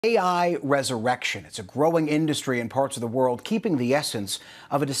AI resurrection. It's a growing industry in parts of the world, keeping the essence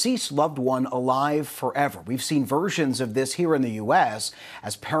of a deceased loved one alive forever. We've seen versions of this here in the U.S.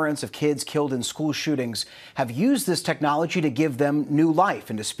 as parents of kids killed in school shootings have used this technology to give them new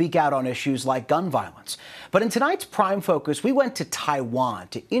life and to speak out on issues like gun violence. But in tonight's Prime Focus, we went to Taiwan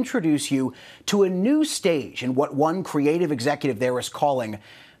to introduce you to a new stage in what one creative executive there is calling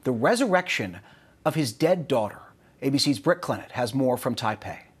the resurrection of his dead daughter. ABC's Britt Clennett has more from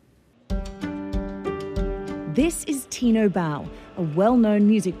Taipei. This is Tino Bao, a well-known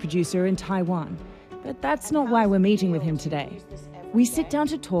music producer in Taiwan. But that's not why we're meeting with him today. We sit down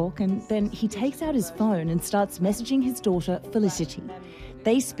to talk and then he takes out his phone and starts messaging his daughter, Felicity.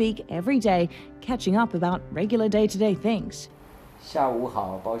 They speak every day, catching up about regular day-to-day things. 下午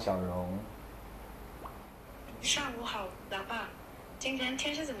好，包小荣。下午好，老爸。今天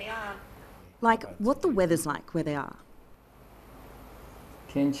天气怎么样啊？ Like what the weather's like where they are.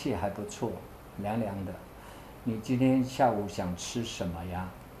 天气还不错，凉凉的。你今天下午想吃什么呀？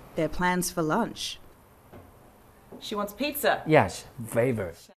 Their plans for lunch. She wants pizza. Yes,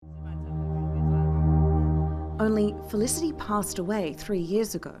 favor. Only Felicity passed away 3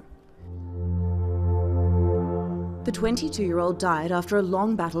 years ago. The 22-year-old died after a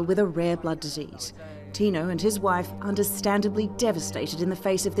long battle with a rare blood disease. Tino and his wife understandably devastated in the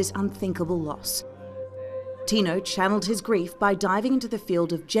face of this unthinkable loss. Tino channeled his grief by diving into the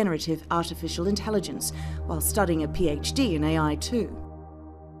field of generative artificial intelligence while studying a PhD in AI too.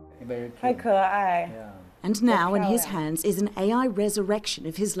 Hi, 可爱. And now in his hands is an AI resurrection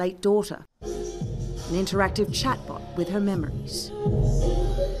of his late daughter, an interactive chatbot with her memories.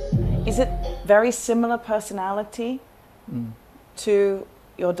 Is it very similar personality to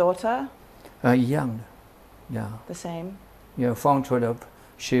your daughter? 一样的 yeah. The same? Yeah, from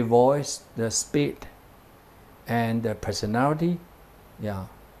she voice, the speed, and the personality, yeah.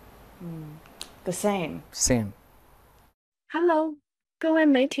 The same? Same. Hello， 各位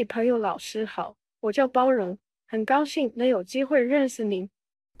媒体朋友，老师好，我叫包容，很高兴能有机会认识您。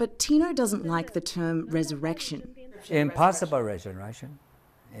 But Tino doesn't like the term resurrection. Impossible resurrection.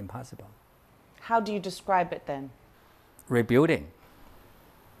 Impossible. How do you describe it then? Rebuilding.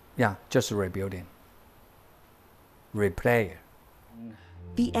 Yeah, just rebuilding. Replay.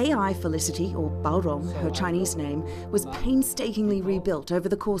 The AI Felicity, or Baorong, her Chinese name, was painstakingly rebuilt over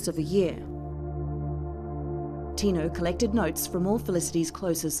the course of a year. Tino collected notes from all Felicity's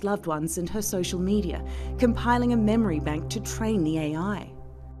closest loved ones and her social media, compiling a memory bank to train the AI.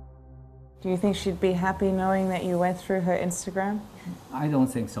 Do you think she'd be happy knowing that you went through her Instagram? I don't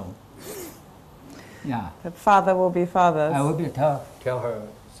think so. Yeah. But father will be father. I will be tell her,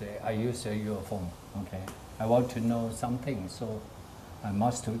 say, I use your phone, okay? I want to know something, so I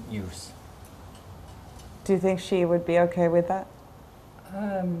must use. Do you think she would be okay with that?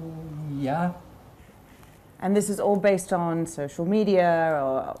 Yeah. And this is all based on social media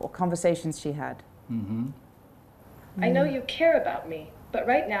or conversations she had? I know you care about me, but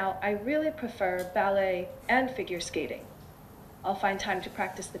right now I really prefer ballet and figure skating. I'll find time to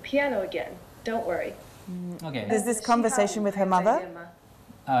practice the piano again. Don't worry. Okay. Is this conversation with her mother?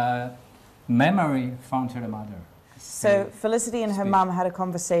 Memory from her mother. So Felicity and her mum had a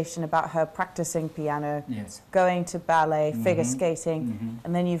conversation about her practicing piano, Yes. going to ballet, figure skating,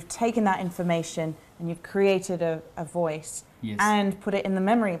 and then you've taken that information and you've created a voice Yes. and put it in the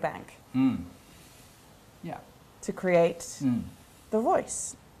memory bank Yeah. to create the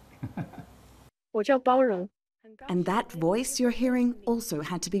voice. 我叫包容。 And that voice you're hearing also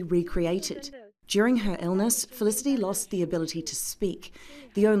had to be recreated. During her illness, Felicity lost the ability to speak.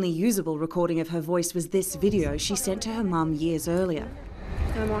 The only usable recording of her voice was this video she sent to her mum years earlier.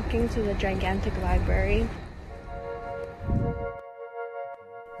 I'm walking to the gigantic library.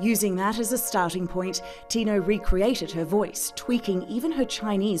 Using that as a starting point, Tino recreated her voice, tweaking even her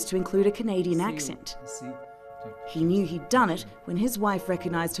Chinese to include a Canadian accent. He knew he'd done it when his wife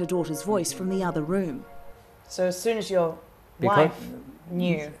recognised her daughter's voice from the other room. So as soon as your wife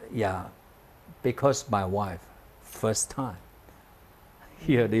knew. Yeah, because my wife, first time,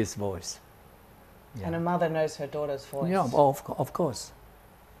 hear this voice. Yeah. And a mother knows her daughter's voice. Yeah, of course.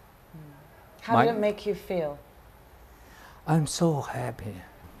 How did it make you feel? I'm so happy.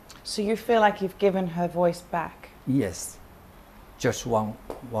 So you feel like you've given her voice back? Yes, just want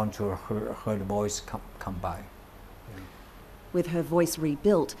to her voice come by. With her voice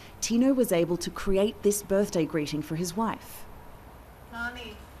rebuilt, Tino was able to create this birthday greeting for his wife. 妈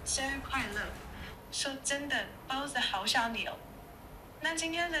咪，生日快乐！说真的，包子好想你哦。那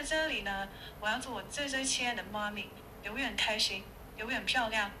今天在这里呢，我要做我最最亲爱的妈咪，永远开心，永远漂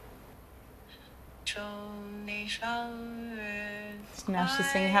亮。祝你生日 Now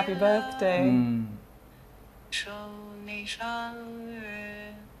she's singing happy birthday. 祝你生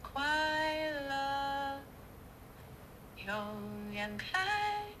日快乐，永远开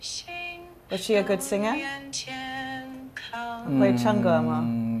心。 Was she a good singer? 永远健康。会唱歌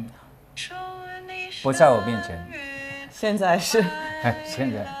吗？祝你生日不在我面前。现在是。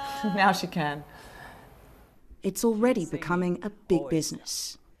现在。Now she can. It's already becoming a big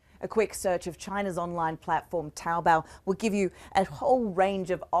business. A quick search of China's online platform Taobao will give you a whole range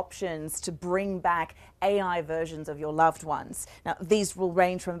of options to bring back AI versions of your loved ones. Now, these will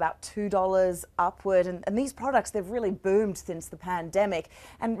range from about $2 upward, and these products, they've really boomed since the pandemic.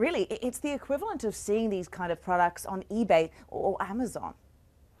 And really, it's the equivalent of seeing these kind of products on eBay or Amazon.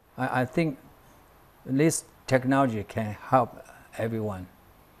 I think this technology can help everyone.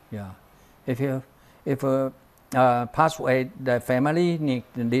 Yeah, if pass away, the family need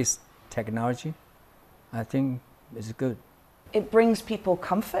this technology, I think it's good. It brings people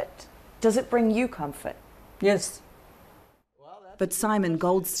comfort. Does it bring you comfort? Yes. But Simon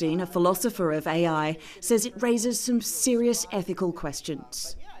Goldstein, a philosopher of AI, says it raises some serious ethical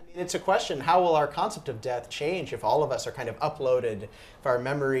questions. It's a question, how will our concept of death change if all of us are kind of uploaded, if our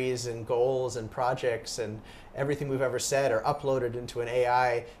memories and goals and projects and everything we've ever said are uploaded into an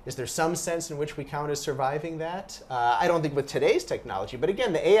AI? Is there some sense in which we count as surviving that? I don't think with today's technology, but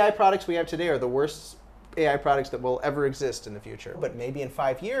again, the AI products we have today are the worst AI products that will ever exist in the future. But maybe in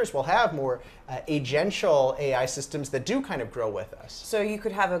 5 years, we'll have more agential AI systems that do kind of grow with us. So you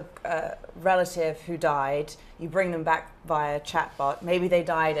could have a relative who died, you bring them back via chatbot, maybe they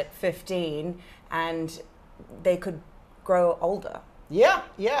died at 15 and they could grow older. Yeah,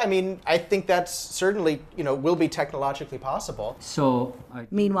 I mean, I think that's certainly, will be technologically possible.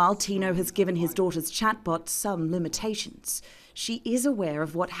 Meanwhile, Tino has given his daughter's chatbot some limitations. She is aware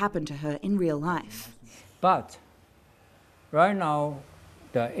of what happened to her in real life. But right now,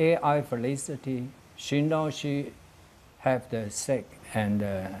 the AI Felicity, she knows she have the sick and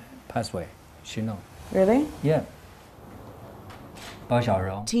pass away. She knows. Really? Yeah.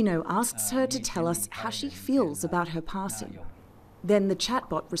 Tino asks her to tell us how she feels about her passing. Then the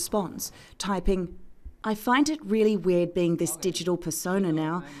chatbot responds, typing, "I find it really weird being this digital persona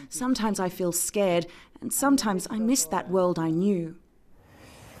now. Sometimes I feel scared, and sometimes I miss that world I knew."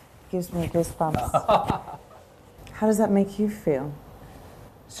 Gives me goosebumps. How does that make you feel?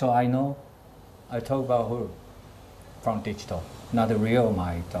 So I know, I talk about her from digital, not the real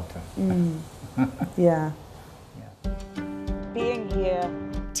my doctor. Yeah. Being here.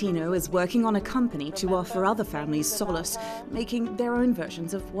 Tino is working on a company to offer other families solace, making their own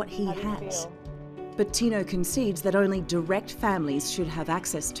versions of what he has. But Tino concedes that only direct families should have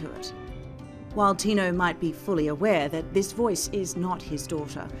access to it. While Tino might be fully aware that this voice is not his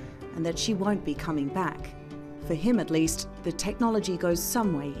daughter and that she won't be coming back, for him at least, the technology goes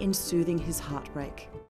some way in soothing his heartbreak.